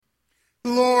The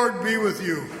Lord be with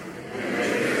you.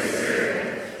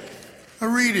 A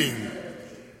reading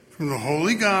from the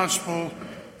Holy Gospel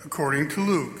according to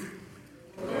Luke.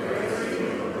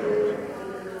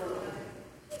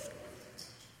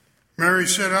 Mary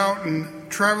set out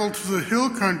and traveled to the hill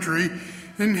country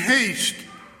in haste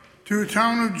to a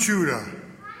town of Judah,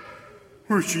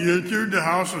 where she entered the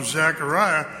house of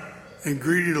Zechariah and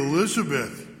greeted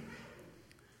Elizabeth.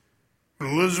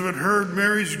 When Elizabeth heard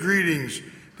Mary's greetings,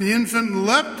 the infant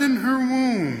leapt in her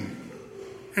womb,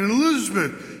 and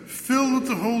Elizabeth, filled with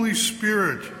the Holy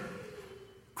Spirit,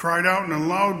 cried out in a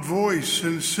loud voice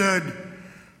and said,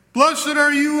 "Blessed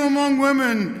are you among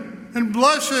women, and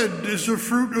blessed is the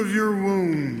fruit of your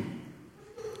womb.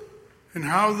 And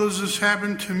how does this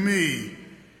happen to me,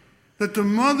 that the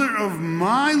mother of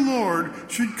my Lord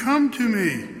should come to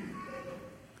me?"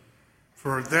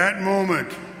 For at that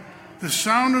moment, the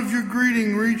sound of your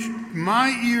greeting reached my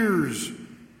ears.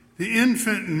 The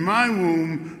infant in my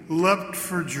womb leapt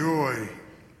for joy.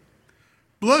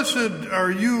 Blessed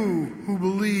are you who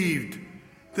believed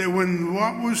that when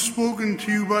what was spoken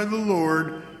to you by the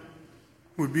Lord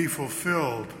would be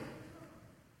fulfilled.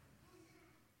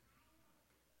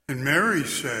 And Mary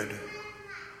said,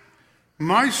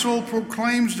 "My soul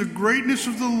proclaims the greatness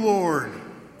of the Lord.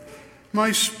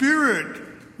 My spirit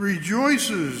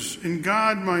rejoices in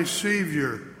God my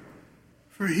Savior,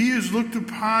 for he has looked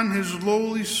upon his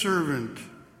lowly servant.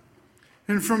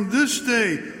 And from this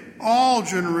day all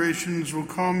generations will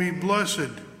call me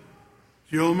blessed.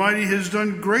 The Almighty has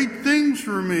done great things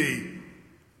for me,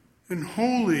 and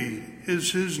holy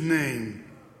is his name.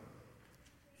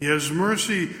 He has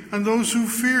mercy on those who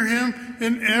fear him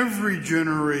in every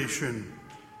generation.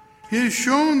 He has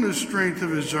shown the strength of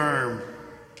his arm.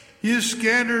 He has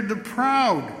scattered the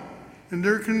proud in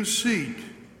their conceit.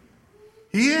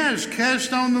 He has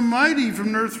cast down the mighty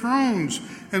from their thrones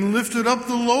and lifted up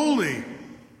the lowly.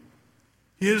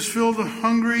 He has filled the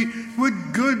hungry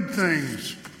with good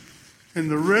things,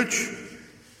 and the rich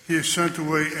he has sent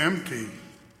away empty.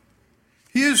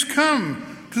 He has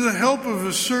come to the help of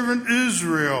his servant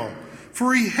Israel,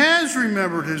 for he has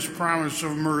remembered his promise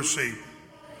of mercy,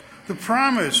 the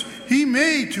promise he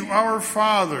made to our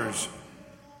fathers,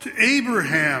 to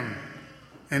Abraham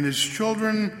and his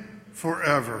children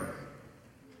forever."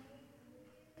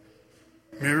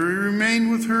 Mary remained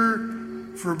with her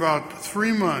for about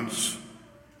 3 months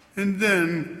and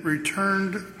then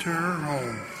returned to her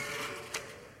home.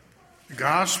 The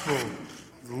Gospel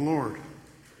of the Lord.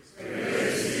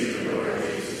 Praise to you, Lord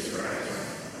Jesus Christ.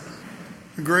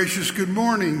 A gracious good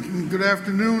morning, and good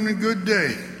afternoon, and good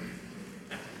day.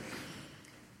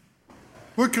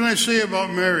 What can I say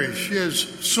about Mary? She has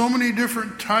so many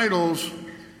different titles,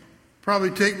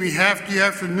 probably take me half the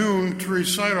afternoon to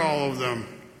recite all of them.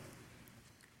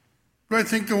 But I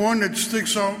think the one that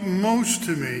sticks out most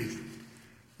to me,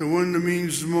 the one that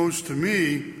means the most to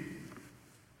me,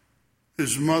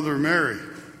 is Mother Mary.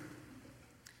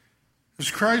 As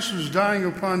Christ was dying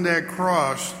upon that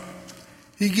cross,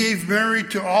 he gave Mary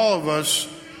to all of us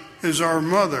as our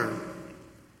mother.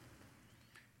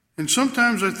 And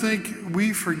sometimes I think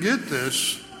we forget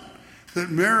this, that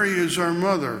Mary is our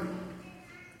mother.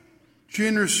 She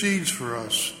intercedes for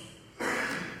us.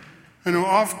 I know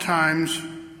oftentimes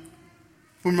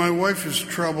when my wife is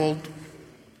troubled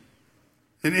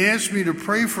and asks me to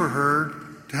pray for her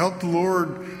to help the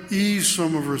Lord ease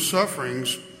some of her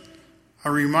sufferings, I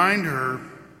remind her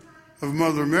of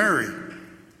Mother Mary. And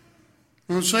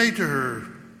I'll say to her,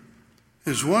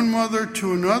 as one mother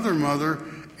to another mother,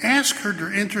 ask her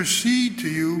to intercede to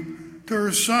you, to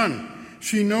her son.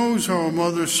 She knows how a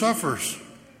mother suffers.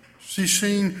 She's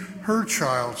seen her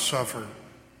child suffer.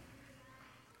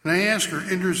 And I ask her,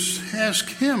 ask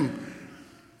him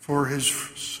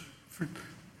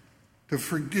to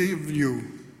forgive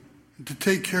you and to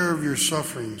take care of your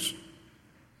sufferings.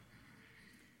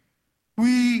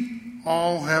 We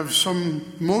all have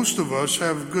most of us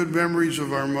have good memories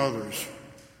of our mothers.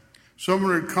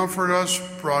 Someone that comforted us,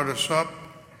 brought us up.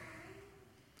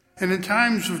 And in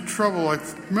times of trouble, I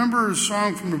remember a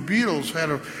song from the Beatles had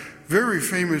a very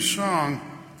famous song.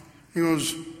 It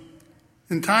goes,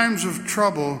 "In times of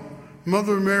trouble,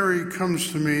 Mother Mary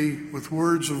comes to me with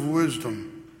words of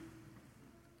wisdom."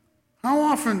 How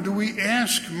often do we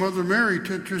ask Mother Mary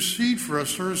to intercede for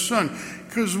us, for her son?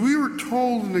 Because we were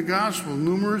told in the gospel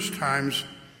numerous times,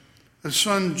 the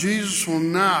son Jesus will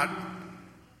not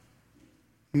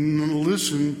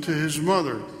listen to his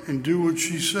mother and do what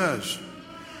she says.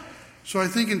 So I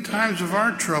think in times of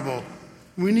our trouble,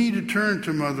 we need to turn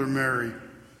to Mother Mary,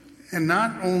 and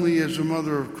not only as a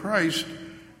mother of Christ,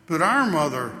 but our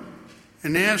mother,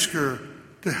 and ask her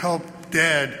to help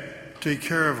Dad take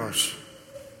care of us.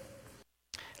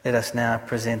 Let us now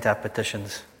present our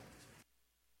petitions.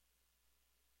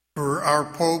 For our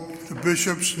Pope, the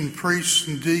bishops and priests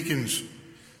and deacons,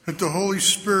 that the Holy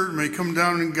Spirit may come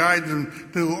down and guide them,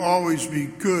 they will always be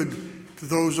good to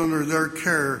those under their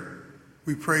care,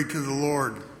 we pray to the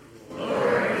Lord.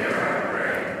 Lord, hear our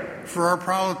prayer. For our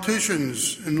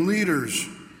politicians and leaders,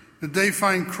 that they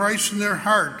find Christ in their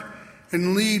heart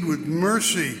and lead with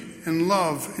mercy and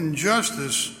love and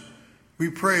justice, we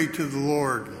pray to the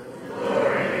Lord.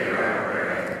 Lord, hear our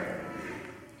prayer.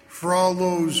 For all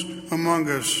those among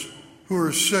us who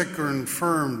are sick or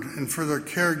infirmed, and for their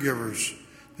caregivers,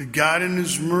 that God in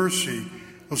his mercy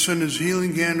will send his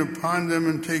healing hand upon them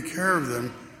and take care of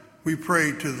them, we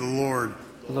pray to the Lord.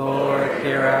 Lord,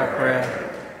 hear our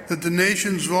prayer. That the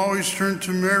nations will always turn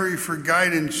to Mary for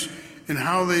guidance in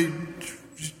how they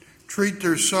treat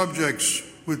their subjects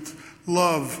with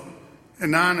love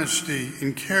and honesty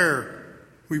and care,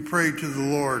 we pray to the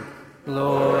Lord.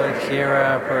 Lord, hear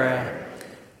our prayer.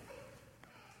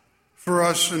 For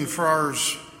us and for our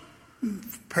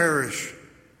parish,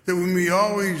 that we may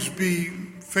always be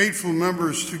faithful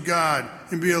members to God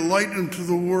and be a light unto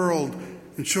the world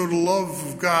and show the love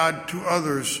of God to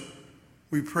others,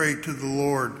 we pray to the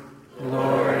Lord.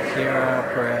 Lord, hear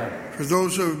our prayer. For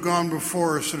those who have gone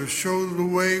before us that have showed the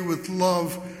way with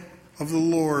love of the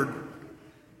Lord,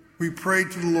 we pray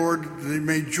to the Lord that they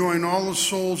may join all the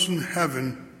souls in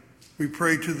heaven. We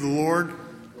pray to the Lord.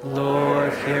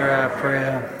 Lord, hear our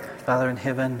prayer. Father in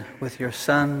heaven, with your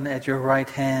Son at your right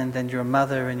hand and your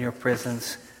Mother in your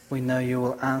presence, we know you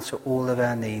will answer all of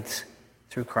our needs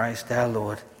through Christ our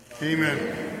Lord.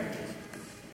 Amen.